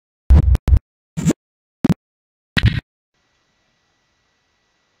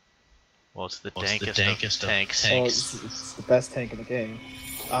Well, it's the dankest of tanks. Well, it's the best tank in the game.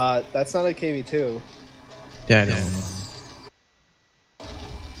 That's not a KV-2. Yeah, I know.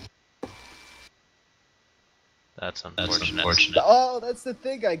 That's unfortunate. Oh, that's the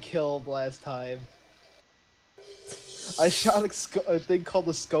thing I killed last time. I shot a thing called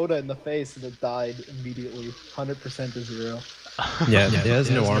a Skoda in the face and it died immediately. 100% to 0. Yeah, it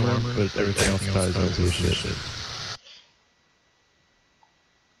has no armor, but everything else ties into shit.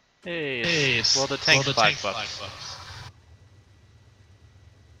 Hey, well, the tank's $5.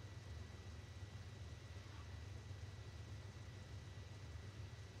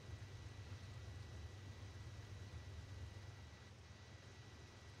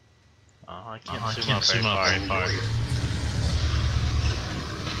 Oh, I can't zoom out very far.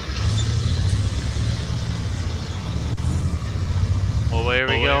 Well, where are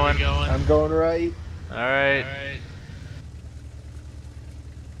we going? I'm going right. Alright.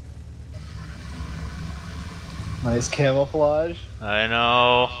 Nice camouflage. I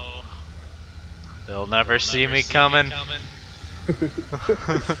know. They'll never see me coming.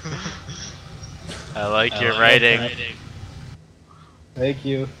 I like your writing. Thank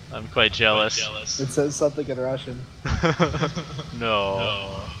you. I'm quite jealous. It says something in Russian.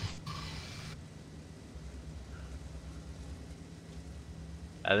 No.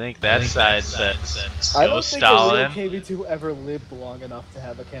 I think that side says I go don't think Stalin. a real KV-2 ever lived long enough to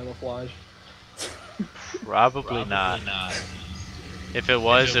have a camouflage. Probably not. If it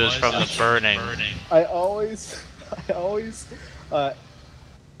was from the burning. It always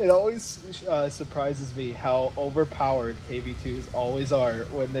surprises me how overpowered KV-2s always are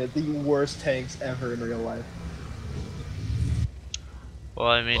when they're the worst tanks ever in real life. Well,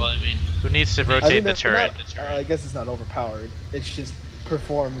 I mean, who needs to rotate the turret? I guess it's not overpowered. It's just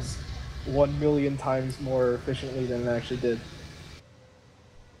performs 1 million times more efficiently than it actually did.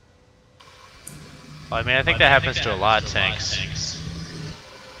 Well, I mean, I think that happens to a lot of tanks.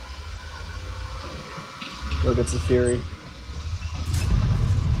 Look, it's a Fury.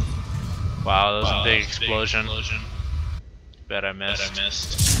 Wow, that was a big explosion. Bet I missed.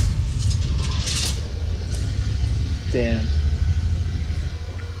 Damn.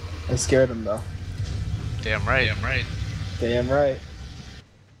 I scared him though. Damn right. Damn right.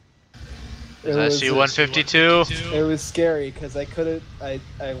 Is that C-152? It was scary because I couldn't. I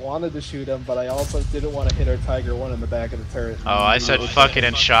wanted to shoot him, but I also didn't want to hit our Tiger 1 in the back of the turret. Oh, I said fuck it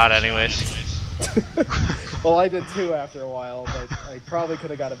and shot anyways. Well, I did too after a while, but I probably could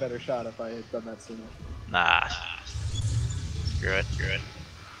have got a better shot if I had done that sooner. Nah. Screw it.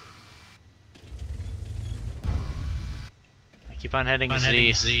 I keep on hitting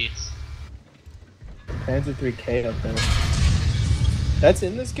Z. Panzer 3K up there. That's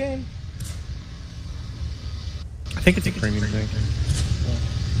in this game? I think it's a premium thing.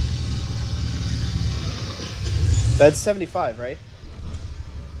 That's 75, right?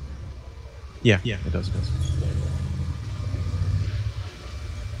 Yeah, it does.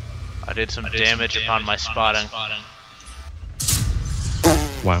 I did some damage upon my spotting.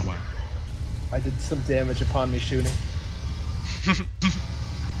 Wow. I did some damage upon me shooting.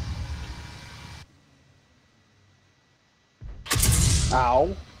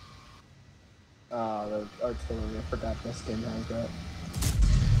 Ow. Ah, the artillery. I forgot this game has that.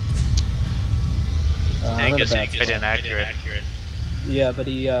 Tank is quite inaccurate. Yeah, but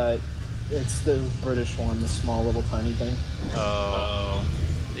it's the British one, the small little tiny thing. Oh,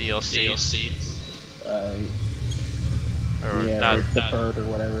 the ELC. Or yeah, not, the bird or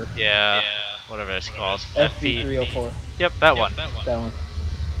whatever. Yeah, whatever it's called. FV-304. Yep, that one. That one.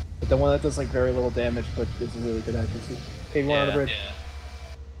 But the one that does like very little damage, but is really good accuracy. Hey, one on the bridge.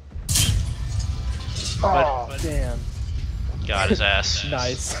 Oh, damn. Got his ass.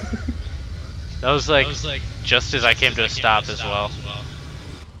 Nice. That was like just as I came to a stop as well.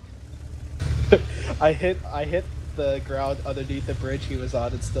 I hit the ground underneath the bridge he was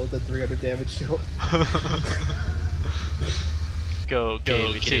on and still did 300 damage to him. Go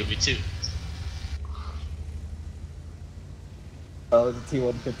KV-2. Oh, there's a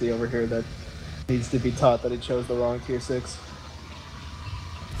T-150 over here that needs to be taught that it chose the wrong tier 6.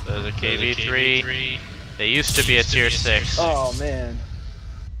 There's a KV-3. They used to be a tier 6. Oh man.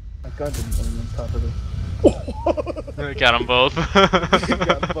 My gun didn't land on top of it. Got them both.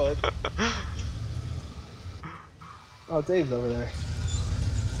 Got them both. Oh, Dave's over there.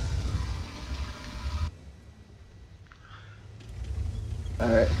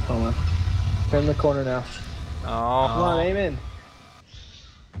 Alright, hold on. Turn the corner now. Oh. Come on, aim in.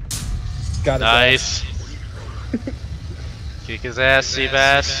 Got it. Nice. Kick his ass,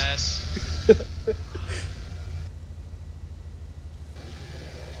 Seabass.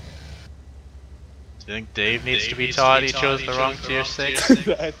 think Dave needs to be taught he chose the wrong tier 6?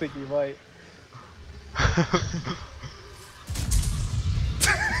 I think he might.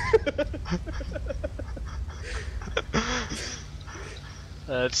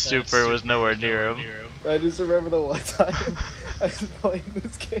 That super was nowhere near him. I just remember the one time I was playing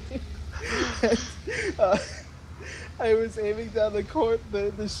this game, and I was aiming down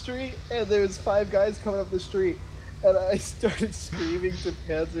the street, and there was 5 guys coming up the street, and I started screaming to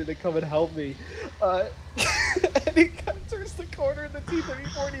Panzer to come and help me. And he turns the corner in the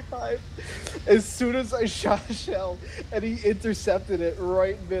T-3045 as soon as I shot a shell, and he intercepted it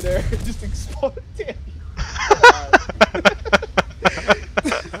right in midair and just exploded. Damn you.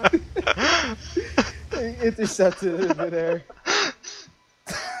 He intercepted it in midair.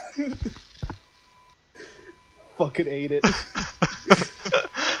 Fucking ate it.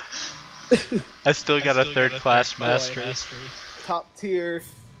 I still got a third class mastery. Top tier.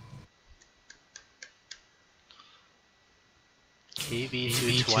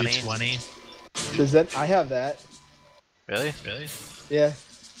 KV-220. Does that? I have that. Really? Yeah.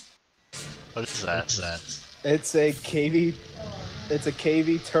 What is that? It's a KV. It's a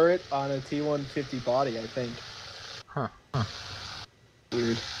KV turret on a T150 body, I think. Huh.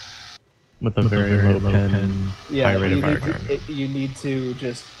 Weird. With a very low pen, Yeah, high rate of fire. you need to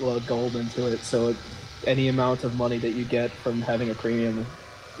just load gold into it, so any amount of money that you get from having a premium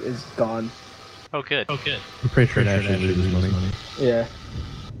is gone. Oh, good. I'm pretty sure it actually loses money. Yeah.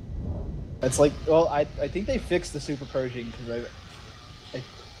 It's like, well, I think they fixed the Super Pershing because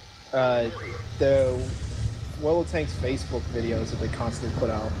the WoT Tank's Facebook videos that they constantly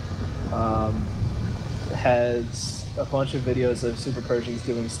put out has a bunch of videos of Super Pershings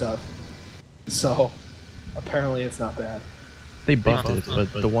doing stuff. So apparently it's not bad. They buffed it,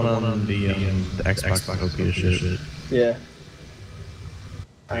 but the one on the Xbox OP is shit. Yeah.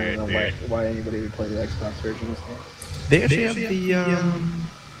 I don't know why anybody would play the Xbox version of this game. They actually have the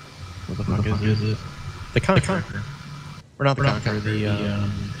what the fuck is it? The Conqueror. Or not the Conqueror, the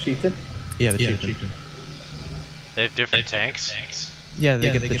Chieftain? Yeah, the Chieftain. They have different tanks? Yeah,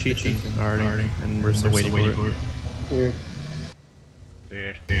 they get the Chieftain already, and we're still waiting for it.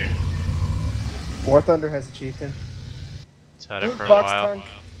 Weird. War Thunder has a Chieftain. It's had it for a Box while. Tank.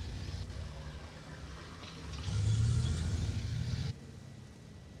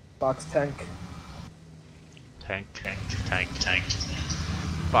 Box Tank. Tank.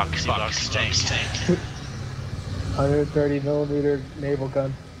 Box tank. 130mm naval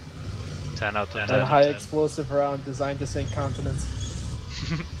gun. 10 out of 10. And a high explosive round designed to sink continents.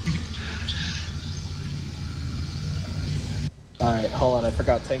 Alright, hold on, I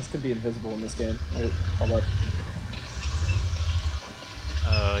forgot tanks can be invisible in this game. Wait, hold up.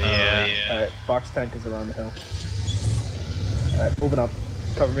 Oh yeah. Alright, box tank is around the hill. Alright, moving up.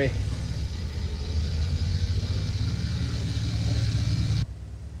 Cover me.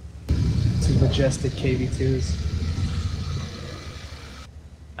 Two majestic KV-2s.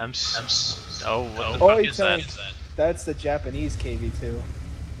 Oh, what the fuck is that? That's the Japanese KV-2.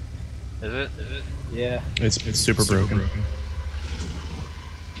 Is it? Yeah. It's super broken.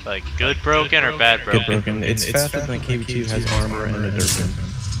 Like good broken or bad broken? Good broken. It's faster than the KV-2 has armor and a dirt gun.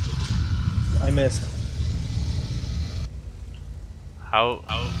 I missed. How?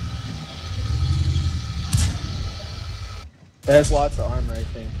 It has lots of armor, I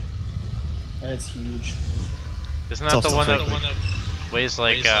think. And it's huge. Isn't that the one that weighs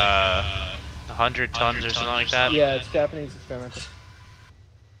like 100 tons or something like that? Yeah, it's Japanese experimental.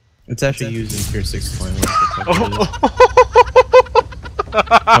 It's actually used in Tier 6 flying.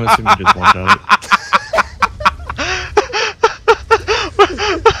 I'm assuming you just one shot it.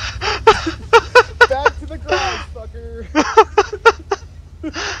 Back to the ground, fucker!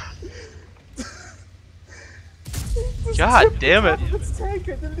 God damn it! It's tank,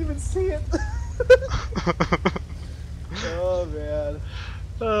 I didn't even see it! Oh man.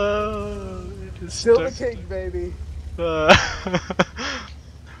 Still the king, baby!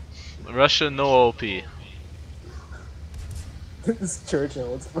 Russia no OP. This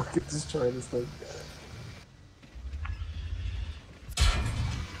Churchill, let's fucking destroy this thing.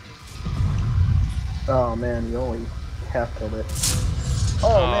 Oh man, you only half killed it.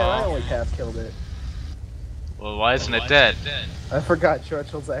 Oh man, I only half killed it. Well, why isn't it dead? I forgot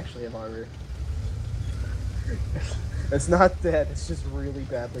Churchill's actually have armor. It's not dead, it's just really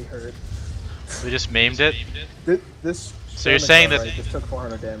badly hurt. We just maimed it? This So you're saying that just took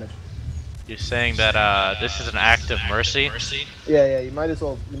 400 damage. You're saying that this is an act of mercy? Yeah, you might as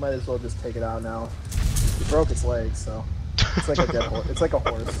well just take it out now. He broke its legs, so it's like a dead horse. It's like a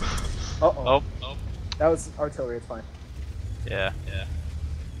horse. Uh-oh. Oh. That was artillery, it's fine. Yeah.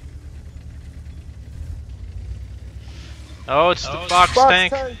 Oh, it's the box Box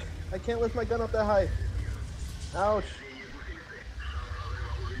tank. I can't lift my gun up that high. Ouch.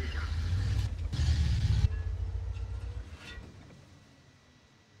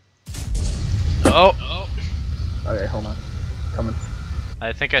 Oh. Okay, hold on. Coming.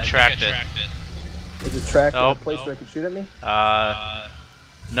 I think I tracked it. Is it tracked in Oh. a place where it can shoot at me?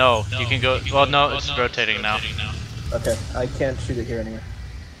 No, you can go. Well, no, it's rotating now. Okay, I can't shoot it here anymore.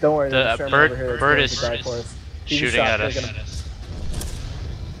 Don't worry, The there's a Sherman bird- over here that's bird going is to die for us. He just shooting shot, at they're us.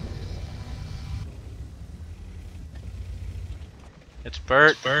 It's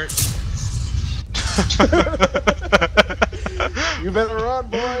Bert. You better run,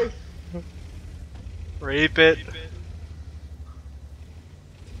 boy! Rape it.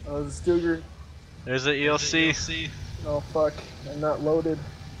 Oh, the Stuger. There's the ELC. Oh, fuck. I'm not loaded.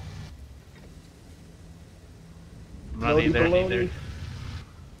 I'm not Loady either. baloney.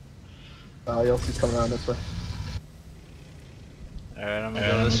 Oh, ELC's coming around this way. Alright, I'm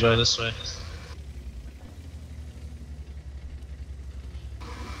gonna go this way.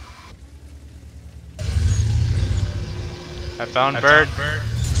 I found Bert.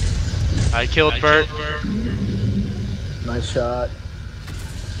 I killed Bert. Nice shot.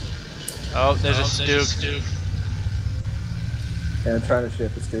 Oh, there's a Stoop. Yeah, I'm trying to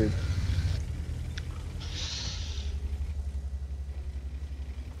shoot this dude.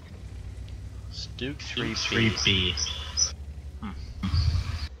 Stoop 3B.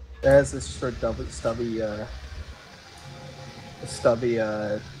 It has this short stubby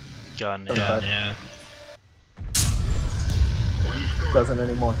Gun, Sometimes. yeah. Doesn't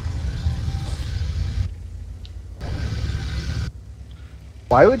anymore.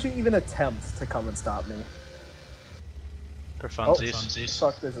 Why would you even attempt to come and stop me? For Oh, funsies.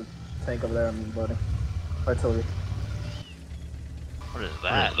 fuck, there's a tank over there I'm loading. Artillery. What is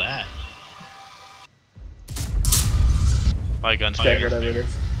that? My gun's Yeah, bigger. whatever it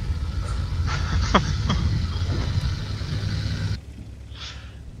is.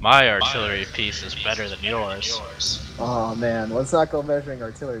 My artillery piece is better than yours. Oh man, let's not go measuring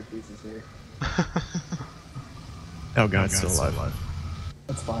artillery pieces here. Oh god, it's still alive.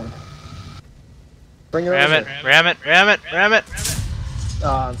 That's fine. Bring it Ram over. it.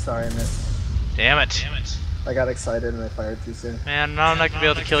 Oh, I'm sorry, I missed. Damn it. I got excited and I fired too soon. Man, now I'm not gonna be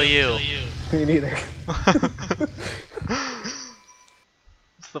able to kill you. Me neither. What's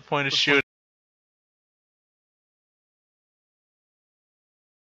the point of shooting?